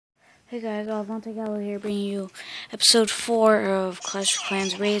Hey guys, Monte Gallo here, bringing you episode 4 of Clash of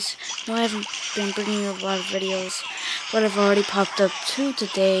Clans Raids. No, I haven't been bringing you a lot of videos, but I've already popped up 2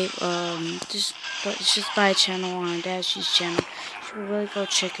 today. It's just by a channel on Dashie's channel. You should really go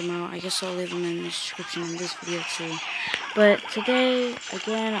check him out. I guess I'll leave him in the description of this video too. But today,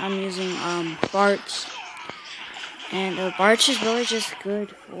 again, I'm using barch, and barch is really just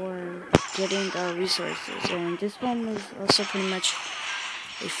good for getting resources. And this one was also pretty much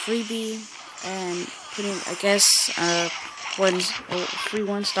a freebie, and putting, I guess, free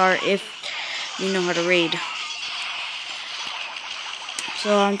 1-star if you know how to raid.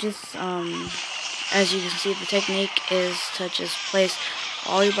 So I'm just, as you can see, the technique is to just place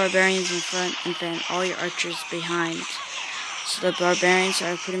all your barbarians in front and then all your archers behind. So the barbarians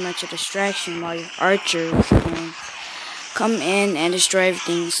are pretty much a distraction while your archers can come in and destroy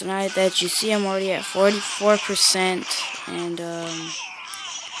everything. So now that you see, I'm already at 44%, and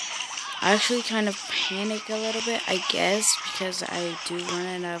I actually kind of panic a little bit, I guess, because I do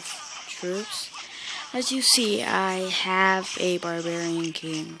run out of troops. As you see, I have a barbarian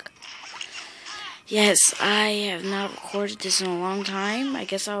king. Yes, I have not recorded this in a long time. I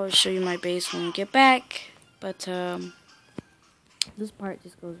guess I will show you my base when we get back. But this part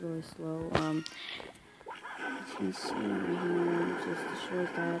just goes really slow. As you can see right here, it just destroys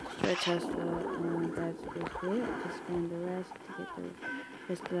that, destroy Tesla, and that's basically it. Just spend the rest to get the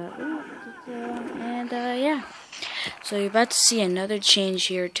rest of that loot, and yeah. So you're about to see another change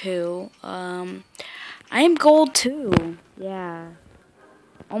here too. I am gold 2, yeah,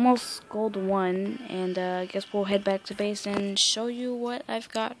 almost gold 1, and I guess we'll head back to base and show you what I've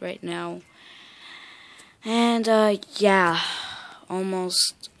got right now. And yeah,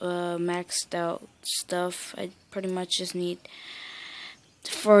 almost maxed out stuff. I pretty much just need,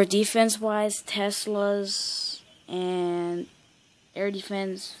 for defense wise, Teslas and air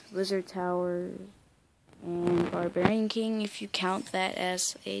defense, lizard tower, and barbarian king, if you count that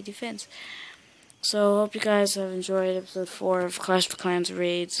as a defense. So hope you guys have enjoyed episode 4 of Clash of Clans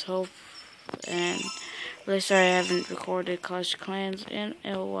Raids. And really sorry I haven't recorded Clash of Clans in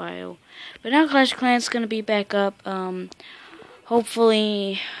a while, but now Clash of Clans is gonna be back up,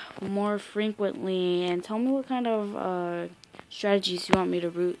 hopefully more frequently. And tell me what kind of strategies you want me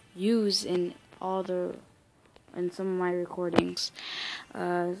to use in some of my recordings.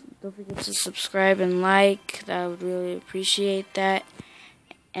 Don't forget to subscribe and like. I would really appreciate that.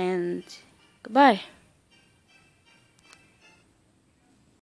 And goodbye.